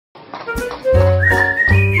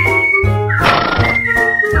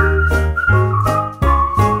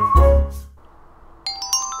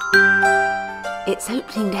It's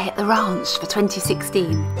opening day at the ranch for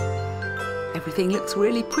 2016. Everything looks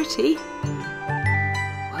really pretty.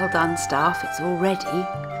 Well done, staff, it's all ready.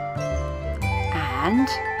 And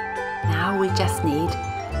now we just need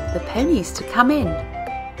the ponies to come in.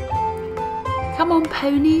 Come on,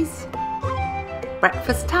 ponies.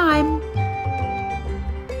 Breakfast time.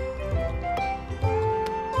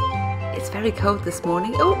 It's very cold this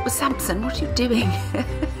morning. Oh, Samson, what are you doing?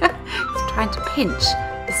 He's trying to pinch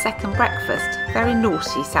the second breakfast. Very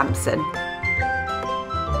naughty, Samson.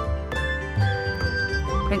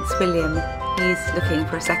 Prince William, he's looking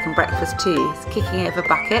for a second breakfast too. He's kicking over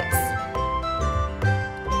buckets.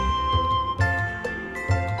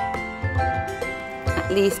 At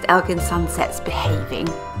least Elgin Sunset's behaving.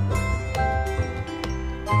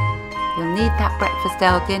 You'll need that breakfast,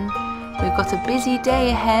 Elgin. We've got a busy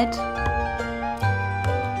day ahead.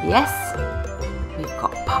 Yes, we've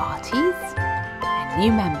got parties and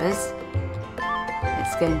new members.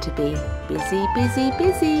 It's going to be busy, busy,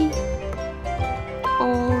 busy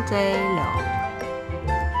all day long.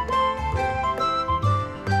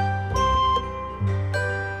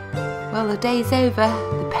 Well, the day's over.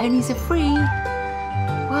 The ponies are free.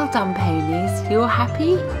 Well done, ponies. You're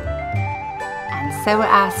happy? And so are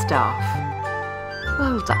our staff.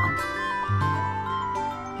 Well done.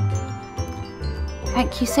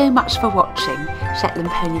 Thank you so much for watching Shetland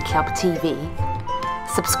Pony Club TV.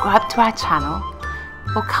 Subscribe to our channel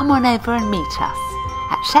or come on over and meet us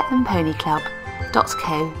at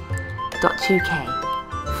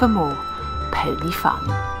shetlandponyclub.co.uk for more pony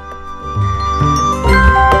fun.